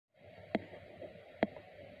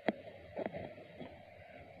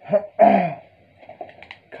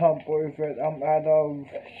can't believe it, I'm out of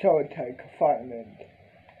solitary confinement.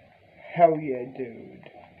 Hell yeah, dude.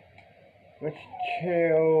 Let's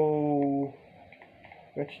chill.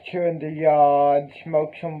 Let's chill in the yard,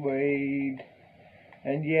 smoke some weed,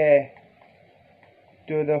 and yeah,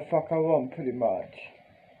 do the fuck I want pretty much.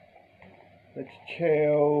 Let's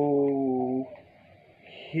chill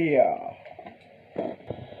here.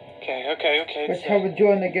 Okay. Let's have a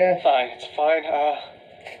joint, I guess. Fine, it's fine.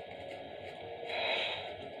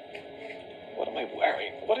 What am I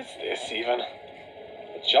wearing? What is this even?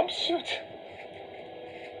 A jumpsuit?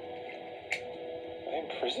 Am I in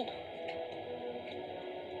prison?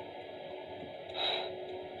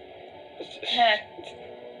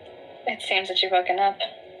 It seems that you've woken up.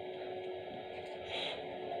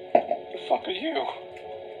 The fuck are you?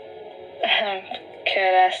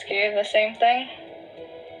 Could ask you the same thing.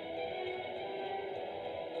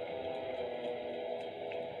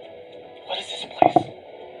 What is this place?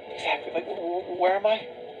 Exactly. Like, where am I?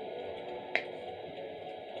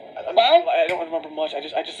 I don't remember much. I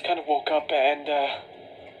just kind of woke up and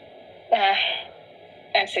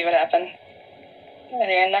I see what happened. They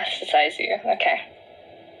anesthetize you. Okay.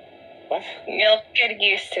 What? You'll get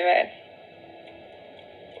used to it.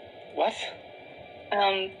 What?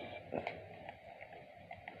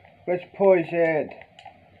 Let's pause it.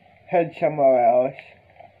 Head somewhere else.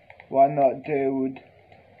 Why not, dude?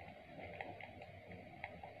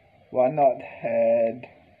 Why not head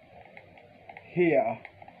here?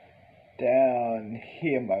 Down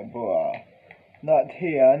here, my bro. Not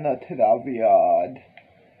here, not to the other yard,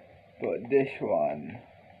 but this one.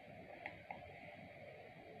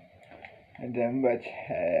 And then let's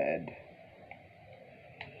head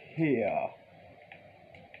here.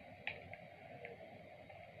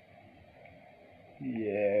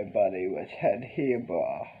 Yeah, buddy, let's head here,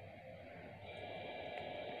 bro.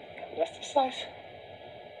 Anesthetize?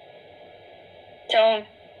 Don't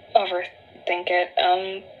overthink it.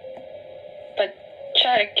 But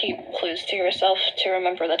try to keep clues to yourself to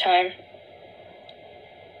remember the time.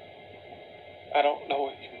 I don't know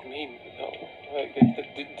what you mean. No. Like,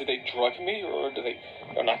 did they drug me, or did they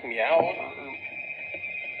knock me out, or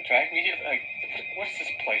drag me here? Like, what is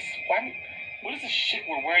this place? What is this shit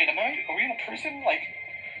we're wearing? Are we in a prison? Like,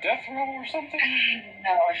 death row or something?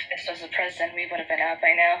 No, if this was a prison, we would have been out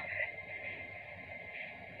by now.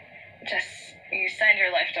 Just, you signed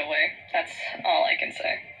your life away. That's all I can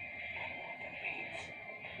say.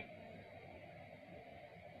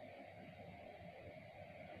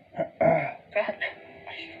 Go ahead.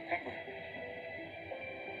 I remember.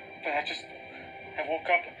 But I woke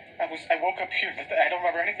up. I woke up here. I don't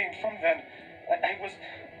remember anything from then. I was.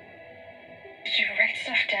 Did you write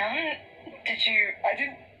stuff down? I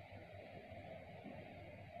didn't.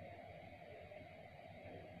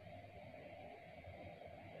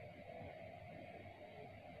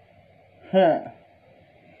 Huh.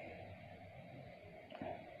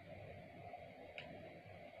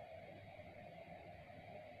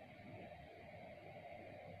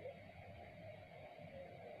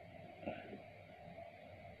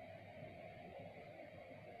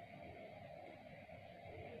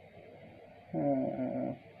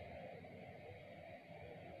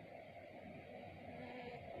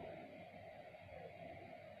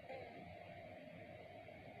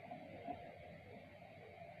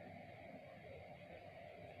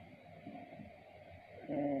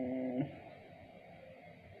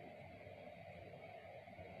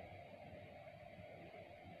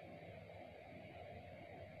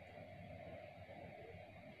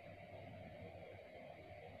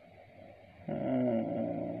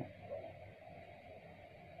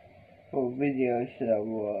 What video should I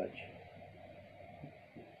watch?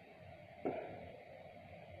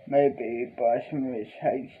 Maybe Blasphemous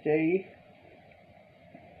HD?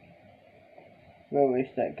 Where is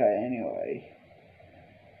that guy anyway?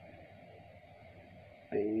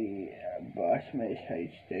 Blasphemous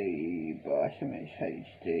HD, Blasphemous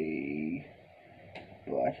HD,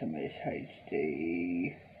 Blasphemous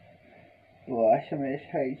HD, Blasphemous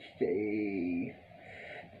HD,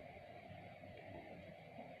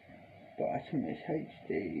 Blasphemous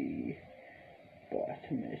HD,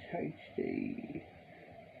 Blasphemous HD,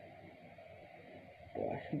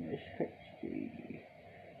 Blasphemous HD.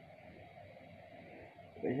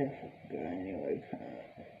 Where's that fucking guy anyway?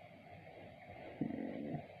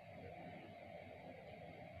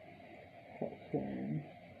 Fucking.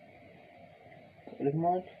 Got him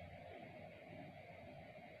on?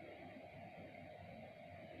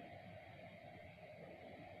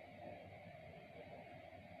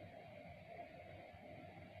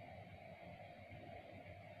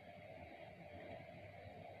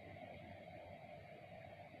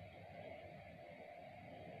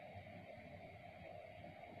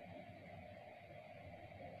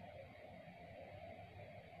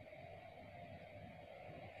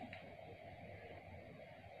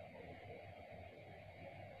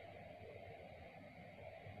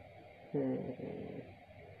 Here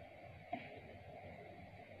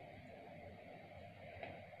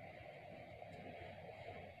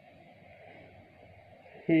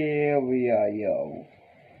we are, yo.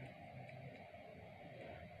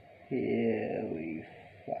 Here we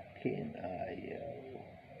fucking are, yo.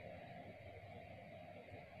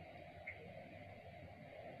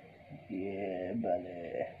 Yeah,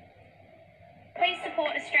 buddy. Please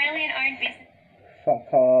support Australian-owned business.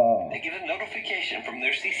 Fuck off. They get a notification from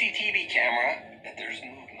their CCTV camera that there's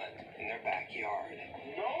movement in their backyard.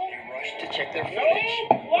 No. They rush to check their No.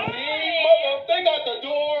 footage. Why? They got the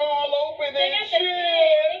door all open They and got the shit.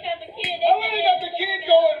 kid. They got the kid. Oh, they got the kid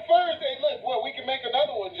going first. Hey, look, well, we can make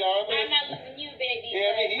another one, John. I'm not losing you, baby.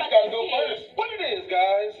 Yeah, I mean, he's got to go first. What it is,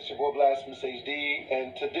 guys, it's your boy Blasphemous HD,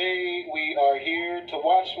 and today we are here to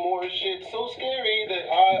watch more shit so scary that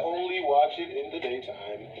I only watch it in the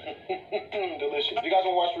daytime. Delicious. If you guys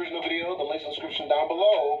want to watch the original video, the link's in the description down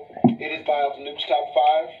below. It is by the Noob's Top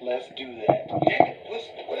 5. Let's do that. Yeah,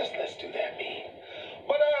 what does let's do that mean?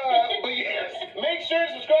 But yes, make sure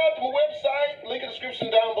to subscribe to my website. Link in the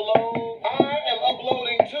description down below. I am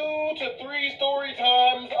uploading 2 to 3 story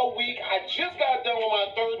times a week. I just got done with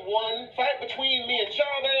my third one. Fight between me and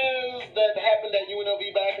Chavez that happened at UNLV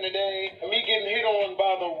back in the day. And me getting hit on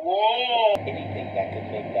by the wrong. Anything that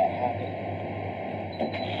could make that happen.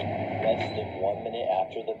 Less than 1 minute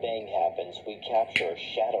after the bang happens, we capture a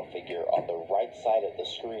shadow figure on the right side of the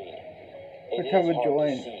screen. It is hard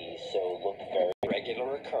to see, so look very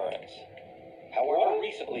Regular occurrence. However,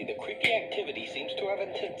 recently the creepy activity seems to have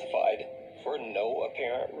intensified for no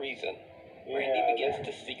apparent reason. Brandy begins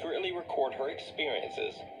to secretly record her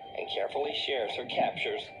experiences and carefully shares her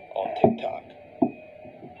captures on TikTok.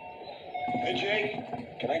 Hey,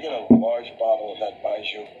 Jake, can I get a large bottle of that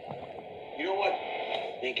Baijiu? You know what?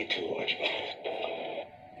 Make it 2 large bottles.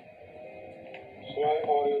 Why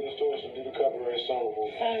all the other stores do the cabaret song?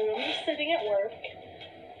 I'm just sitting at work,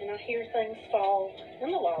 and I hear things fall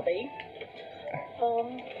in the lobby.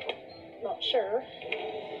 Not sure.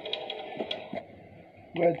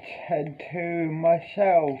 Let's head to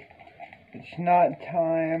myself. It's night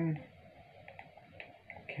time.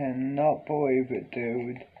 Cannot believe it,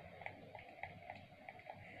 dude.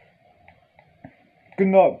 Good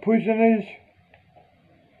night, prisoners.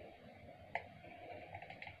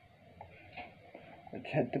 Let's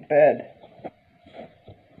head to bed.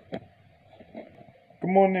 Good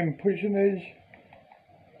morning, prisoners.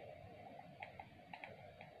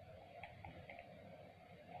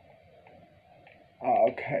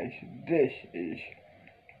 Okay, so this is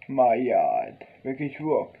my yard. Because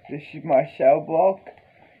look, this is my cell block.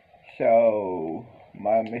 So,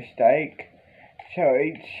 my mistake. So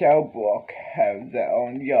each cell block has their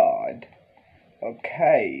own yard.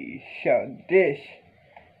 Okay, so this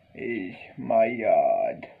is my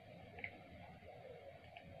yard.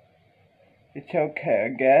 It's okay, I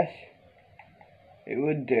guess. It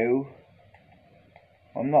would do.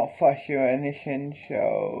 I'm not fussy or anything,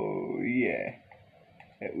 so yeah.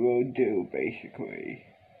 It will do, basically.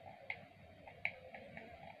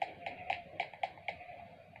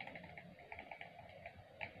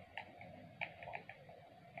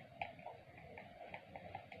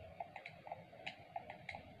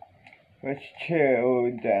 Let's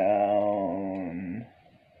chill down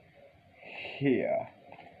here.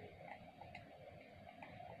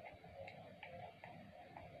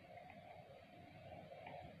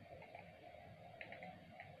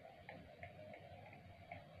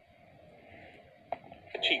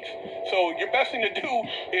 Cheeks. So your best thing to do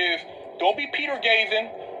is don't be Peter gazing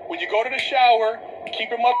when you go to the shower.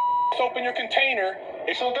 Keep your soap in your container.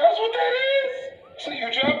 And so that's what that is. So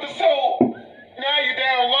you drop the soap. Now you're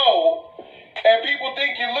down low, and people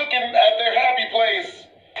think you're looking at their happy place.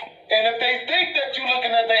 And if they think that you're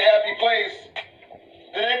looking at their happy place,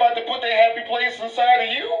 then they about to put their happy place inside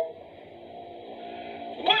of you.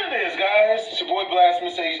 What it is, guys? It's your boy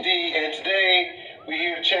Blasphemous HD, and today we're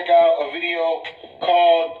here to check out a video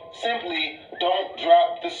called simply Don't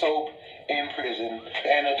Drop the Soap in Prison.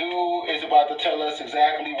 And the dude is about to tell us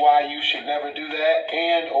exactly why you should never do that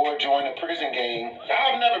and or join a prison gang.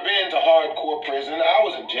 I've never been to hardcore prison. I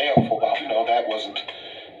was in jail for about, that wasn't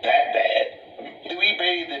that bad. We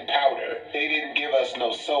bathed in powder. They didn't give us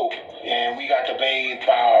no soap, and we got to bathe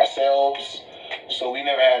by ourselves. So we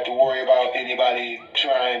never had to worry about anybody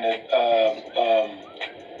trying to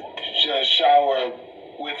shower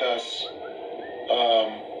with us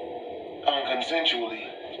unconsensually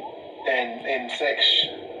and in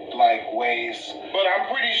sex-like ways. But I'm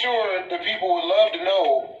pretty sure the people would love to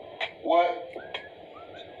know what...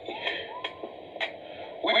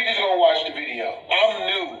 We just gonna watch the video. I'm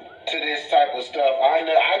new to this type of stuff. I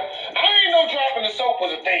didn't know dropping the soap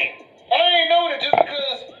was a thing. I didn't know that just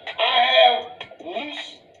because I have loose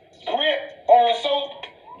grip on a soap,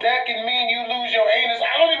 that can mean you lose your anus.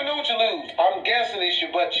 I don't even know what you lose. I'm guessing it's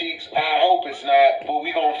your butt cheeks. I hope it's not, but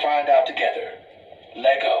we're going to find out together.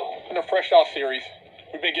 Lego. In the Fresh Out series,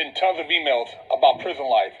 we've been getting tons of emails about prison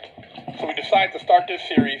life. So we decided to start this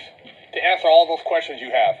series to answer all those questions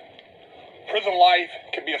you have. Prison life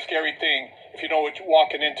can be a scary thing if you know what you're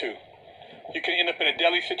walking into. You can end up in a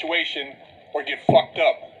deadly situation or get fucked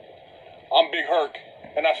up. I'm Big Herc,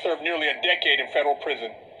 and I served nearly a decade in federal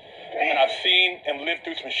prison. And I've seen and lived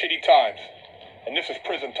through some shitty times. And this is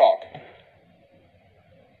Prison Talk.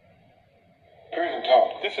 Prison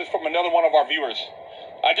Talk. This is from another one of our viewers.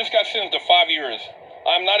 I just got sentenced to 5 years.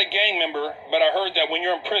 I'm not a gang member, but I heard that when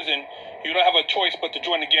you're in prison, you don't have a choice but to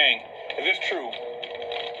join the gang. Is this true?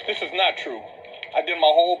 This is not true. I did my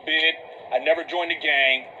whole bid. I never joined the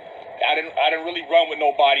gang. I didn't really run with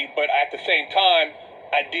nobody, but at the same time,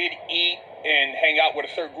 I did eat and hang out with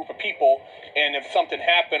a certain group of people, and if something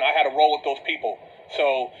happened, I had to roll with those people.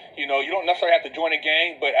 So, you know, you don't necessarily have to join a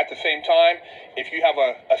gang, but at the same time, if you have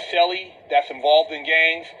a cellie that's involved in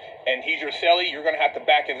gangs, and he's your cellie, you're going to have to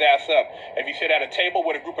back his ass up. If you sit at a table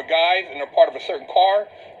with a group of guys, and they're part of a certain car,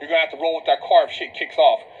 you're going to have to roll with that car if shit kicks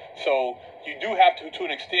off. So, you do have to an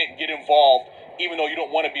extent, get involved, even though you don't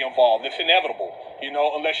want to be involved. It's inevitable, you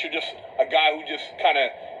know, unless you're just a guy who just kind of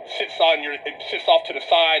sits off to the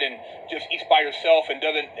side and just eats by yourself and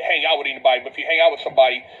doesn't hang out with anybody. But if you hang out with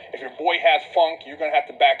somebody, if your boy has funk, you're going to have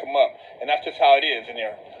to back him up. And that's just how it is in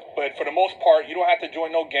there. But for the most part, you don't have to join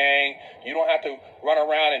no gang. You don't have to run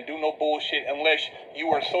around and do no bullshit unless you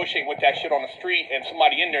are associated with that shit on the street and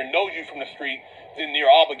somebody in there knows you from the street, then you're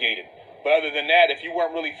obligated. But other than that, if you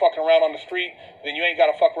weren't really fucking around on the street, then you ain't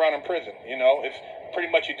got to fuck around in prison. You know, it's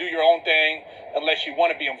pretty much you do your own thing unless you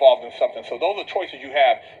want to be involved in something. So those are choices you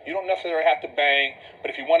have. You don't necessarily have to bang,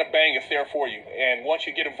 but if you want to bang, it's there for you. And once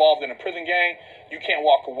you get involved in a prison gang, you can't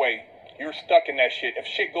walk away. You're stuck in that shit. If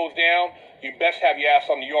shit goes down, you best have your ass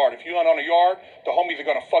on the yard. If you're not on the yard, the homies are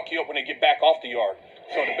going to fuck you up when they get back off the yard.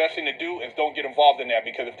 So the best thing to do is don't get involved in that,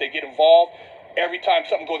 because if they get involved, every time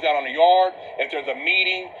something goes down on the yard, if there's a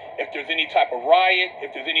meeting, if there's any type of riot,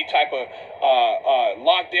 if there's any type of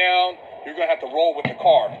lockdown, you're going to have to roll with the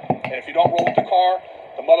car. And if you don't roll with the car,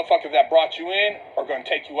 the motherfuckers that brought you in are going to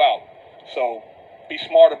take you out. So be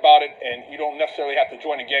smart about it, and you don't necessarily have to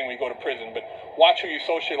join a gang when you go to prison, but watch who you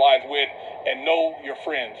socialize with and know your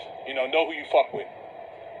friends. You know who you fuck with.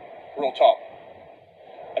 Real talk.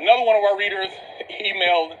 Another one of our readers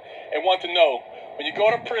emailed and wanted to know, when you go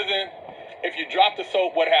to prison, if you drop the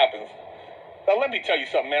soap, what happens? Now, let me tell you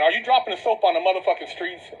something, man. Are you dropping the soap on the motherfucking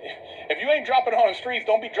streets? If you ain't dropping it on the streets,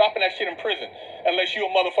 don't be dropping that shit in prison unless you a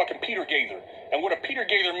motherfucking Peter Gazer. And what a Peter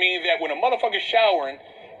Gazer means that when a motherfucker's showering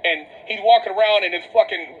and he's walking around and his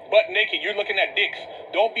fucking butt naked, you're looking at dicks.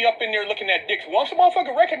 Don't be up in there looking at dicks. Once a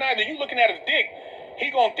motherfucker recognizes that you looking at his dick, he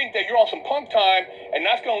gonna think that you're on some punk time, and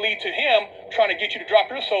that's gonna lead to him trying to get you to drop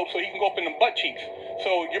your soap so he can go up in them butt cheeks.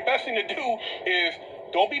 So your best thing to do is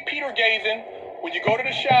don't be Peter gazing. When you go to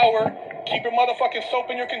the shower, keep your motherfucking soap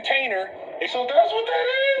in your container. So that's what that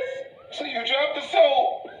is? So you drop the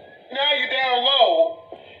soap, now you're down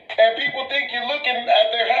low, and people think you're looking at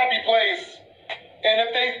their happy place. And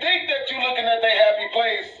if they think that you're looking at their happy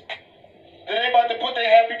place, then they about to put their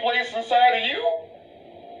happy place inside of you?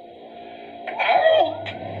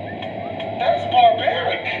 That's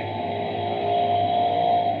barbaric.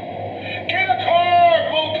 Get a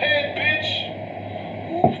car, moped, bitch.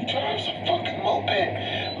 Who drives a fucking moped?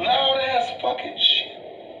 Loud ass fucking shit.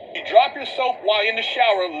 You drop your soap while in the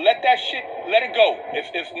shower, let it go.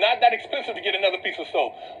 It's not that expensive to get another piece of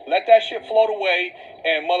soap. Let that shit float away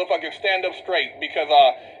and motherfucking stand up straight, because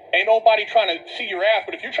ain't nobody trying to see your ass.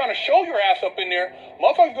 But if you're trying to show your ass up in there,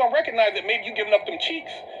 motherfuckers gonna recognize that maybe you giving up them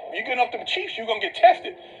cheeks. If you giving up them cheeks, you're gonna get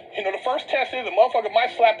tested. You know, the first test is a motherfucker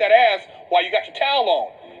might slap that ass while you got your towel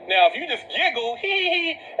on. Now, if you just giggle,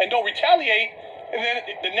 hee, and don't retaliate, and then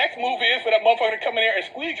the next move is for that motherfucker to come in there and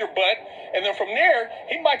squeeze your butt. And then from there,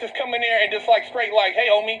 he might just come in there and just like straight like,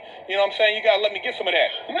 hey, homie, you know what I'm saying? You got to let me get some of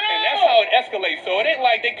that. No. And that's how it escalates. So it ain't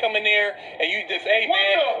like they come in there and you just, hey,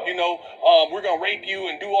 man, you know, we're going to rape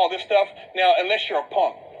you and do all this stuff. Now, unless you're a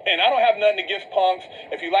punk. And I don't have nothing against punks.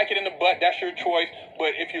 If you like it in the butt, that's your choice.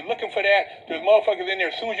 But if you're looking for that, there's motherfuckers in there.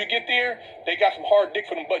 As soon as you get there, they got some hard dick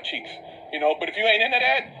for them butt cheeks. You know, but if you ain't into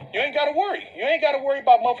that, you ain't got to worry. You ain't got to worry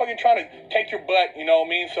about motherfucking trying to take your butt, you know what I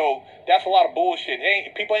mean? So that's a lot of bullshit.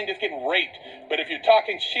 People ain't just getting raped. But if you're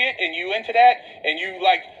talking shit and you into that and you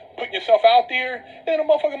like putting yourself out there, then a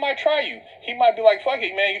motherfucker might try you. He might be like, fuck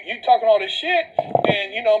it, man, you talking all this shit,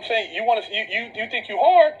 and you know what I'm saying, you think you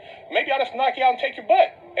hard, maybe I'll just knock you out and take your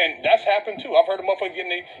butt. And that's happened too. I've heard of motherfuckers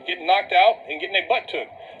getting knocked out and getting their butt took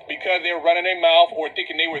because they were running their mouth or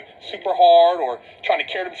thinking they were super hard or trying to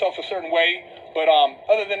carry themselves a certain way. But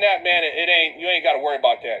other than that, man, you ain't got to worry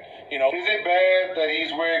about that. You know. Is it bad that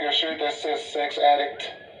he's wearing a shirt that says sex addict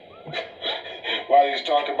while he's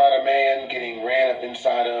talking about a man getting ran up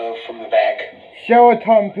inside of from the back? Shower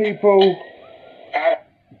time, people.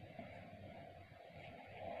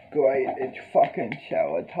 Great, it's fucking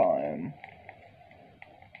shower time.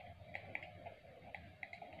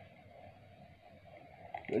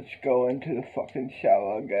 Let's go into the fucking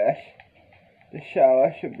shower, I guess. The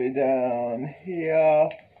shower should be down here,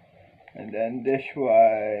 and then this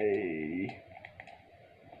way.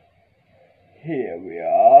 Here we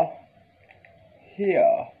are.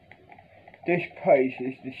 Here. This place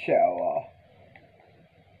is the shower.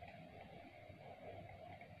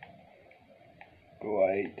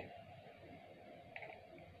 Great.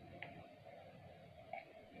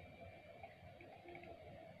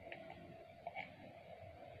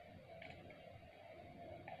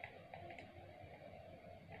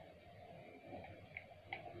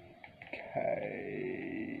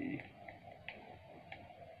 Okay.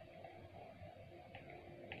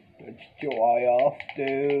 Let's dry off,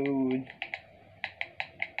 dude.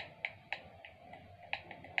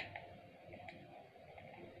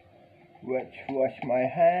 Let's wash my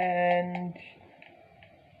hands.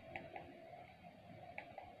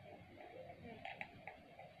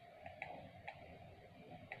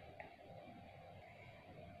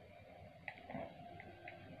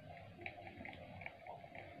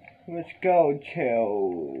 Let's go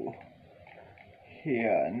chill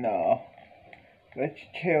here, no. Let's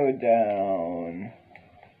chill down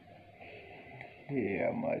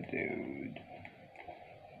here, my dude.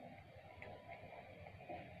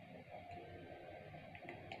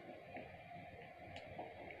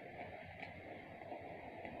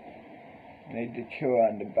 Need to chill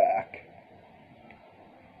on the back.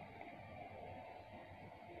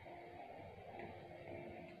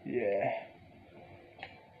 Yeah.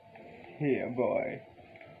 Here, boy.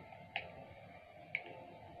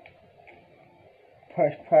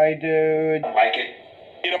 Press play, dude. I like it.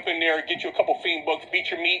 Get up in there, get you a couple fiend books,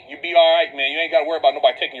 beat your meat, you'll be alright, man. You ain't gotta worry about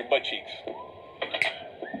nobody taking your butt cheeks.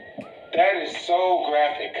 That is so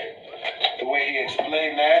graphic. The way he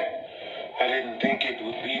explained that, I didn't think it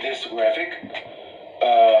would be this graphic.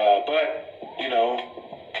 But, you know.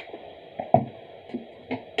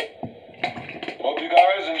 Hope you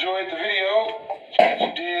guys enjoyed the video. If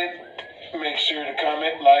you did, make sure to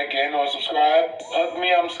comment, like, and or subscribe. Hug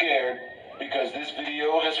me, I'm scared, because this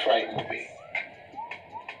video has frightened me.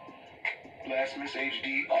 Blasphemous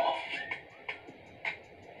HD off.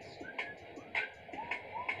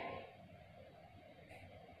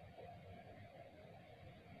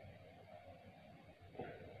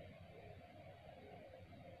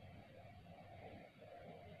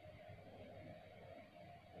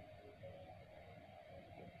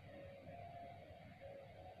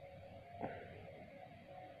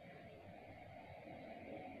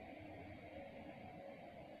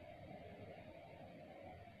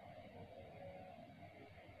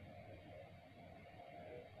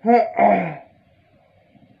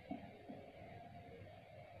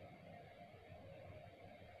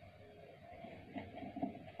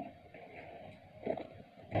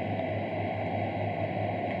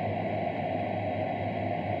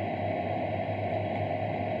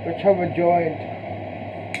 Let's have a joint.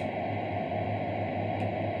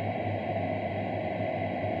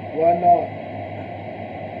 Why not?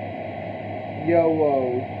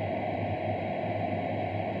 YOLO.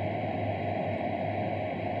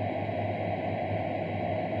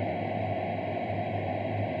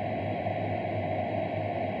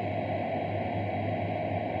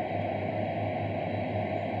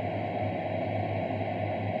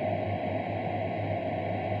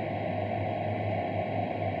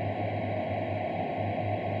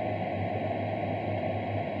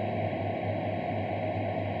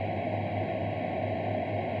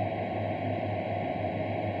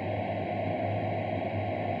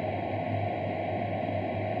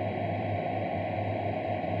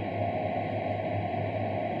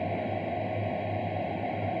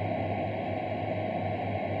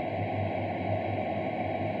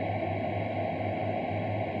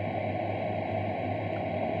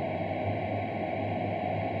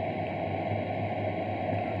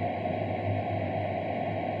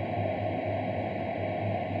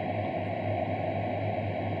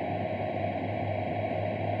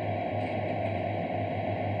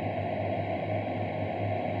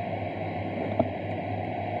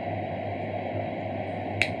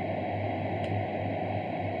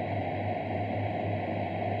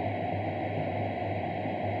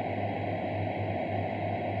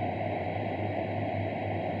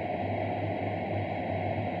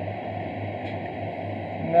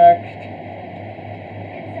 next.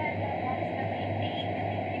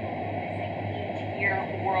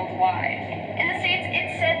 Worldwide. In the States, it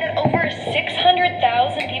said that over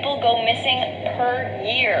 600,000 people go missing per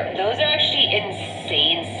year. Those are actually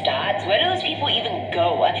insane stats. Where do those people even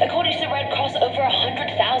go? According to the Red Cross, over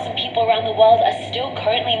 100,000 people around the world are still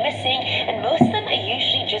currently missing, and most of them are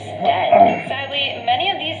usually just dead. Sadly,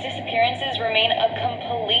 many of these disappearances remain a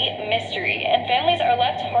complete mystery, and families are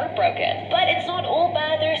left heartbroken. But it's not all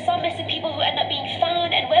bad. There are some missing people who end up being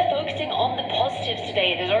found, and we're focusing on the positives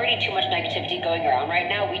today. There's already too much negativity going around right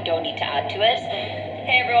now. We don't need to add to it.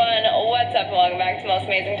 Hey everyone, what's up? Welcome back to Most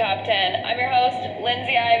Amazing Top 10. I'm your host,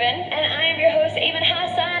 Lindsay Ivan. And I'm your host, Eamon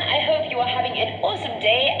Hassan. I hope you are having an awesome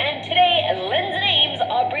day. And today, Lindsay and Ames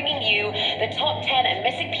are bringing you the top 10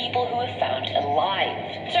 missing people who were found alive.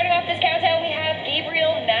 Starting off this countdown, we have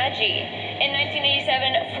Gabriel Nagy. In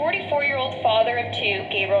 1987, 44-year-old father of two,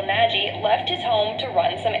 Gabriel Nagy, left his home to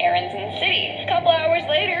run some errands in the city. A couple hours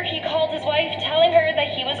later, he called his wife, telling her that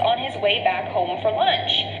he was on his way back home for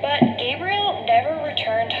lunch. But Gabriel never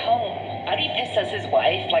returned home. How do you piss us his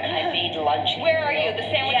wife? Like, I made lunch. Where are you? The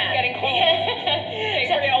sandwich is getting cold.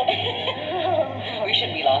 Gabriel. We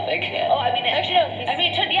shouldn't be laughing. Oh, I mean, actually, no.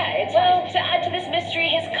 It's well, to add to this mystery,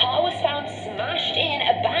 his car was found smashed in,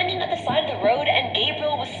 abandoned at the side of the road, and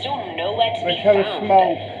Gabriel was still nowhere to be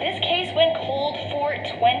found. This case went cold for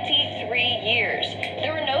 23 years.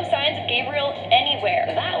 There were no signs of Gabriel anywhere.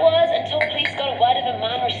 That was until police got word of a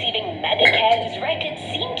man receiving Medicare whose records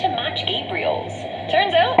seemed to match Gabriel's.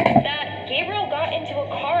 Turns out that Gabriel got into a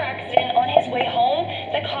car accident on his way home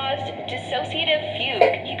that caused dissociative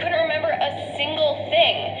fugue. He couldn't remember a single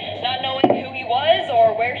thing. Not knowing who he was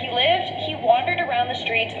or where he lived, he wandered around the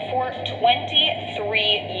streets for 23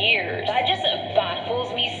 years. That just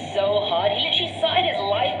baffles me so hard. He literally started his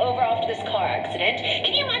life over after this car accident.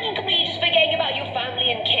 Can you imagine completely just forgetting about your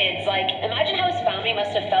family and kids? Like, imagine how his family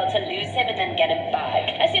must have felt to lose him and then get him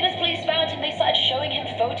back. As soon as police found him, they started showing him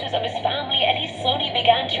photos of his family, and he slowly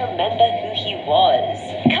began to remember who he was.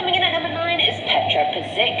 Coming in at number 9 is Petra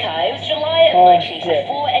Pazicka. It was July of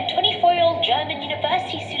 1984, and 24-year-old German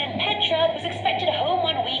university student Petra was expected home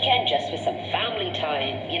one weekend just with some family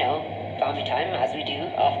time. You know, family time, as we do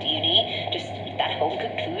after uni, just eat that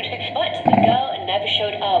home-cooked food. But the girl never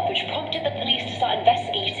showed up, which prompted the police to start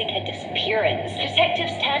investigating her disappearance.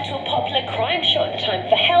 Detectives turned to a popular crime show at the time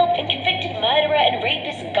for help, and convicted murderer and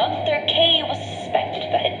rapist Gunther K. was suspected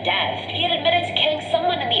for her death. He had admitted to killing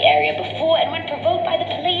someone in the area before, and when provoked by the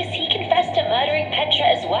police, he confessed to murdering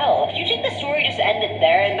Petra as well. You'd think the story just ended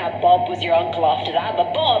there and that Bob was your uncle after that,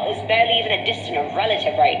 but Bob is barely even a distant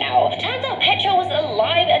relative right now. Turns out Petra was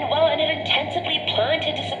alive and well and had intensively planned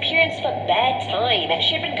her disappearance for bedtime.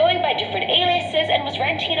 She had been going by different aliases and was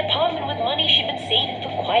renting an apartment with money she'd been saving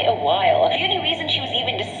for quite a while. The only reason she was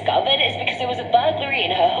even discovered is because there was a burglary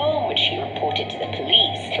in her home, which she reported to the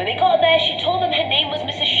police. When they got there, she told them her name was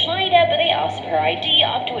Mrs. Schneider, but they asked for her ID,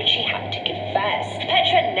 after which she had to confess.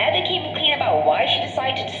 Petra never came clean about why she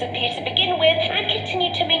decided to disappear to begin with, and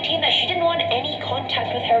continued to maintain that she didn't want any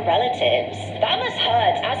contact with her relatives. That must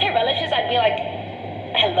hurt. As her relatives, I'd be like,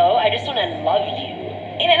 hello, I just want to love you.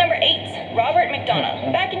 In at number 8, Robert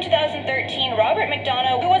McDonough. Back in 2013, Robert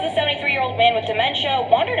McDonough, who was a 73-year-old man with dementia,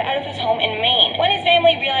 wandered out of his home in Maine. When his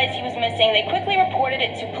family realized he was missing, they quickly reported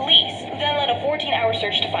it to police, who then led a 14-hour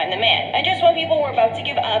search to find the man. And just when people were about to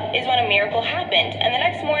give up is when a miracle happened. And the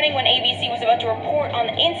next morning, when ABC was about to report on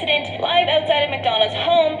the incident live outside of McDonough's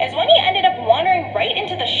home, is when he ended up wandering right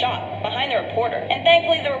into the shop behind the reporter. And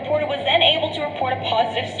thankfully, the reporter was then able to report a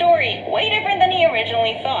positive story, way different than he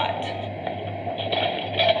originally thought.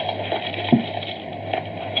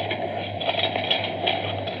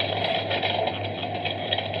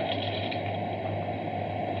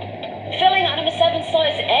 Filling at number 7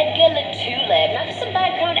 slot is Edgar Latulip. Now, for some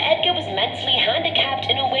background, Edgar was mentally handicapped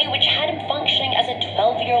in a way which had him functioning as a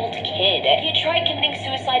 12-year-old kid. He had tried committing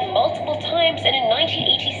suicide multiple times, and in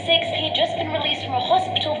 1986, he had just been released from a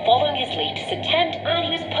hospital following his latest attempt, and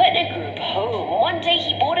he was put in a group home. One day,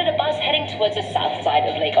 he boarded a bus heading towards the south side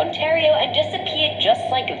of Lake Ontario and disappeared just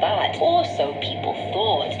like that, or so people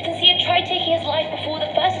thought. Since he had tried taking his life before,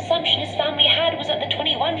 the first assumption his family had was that the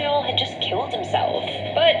 21-year-old had just killed himself.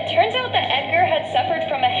 But turns out that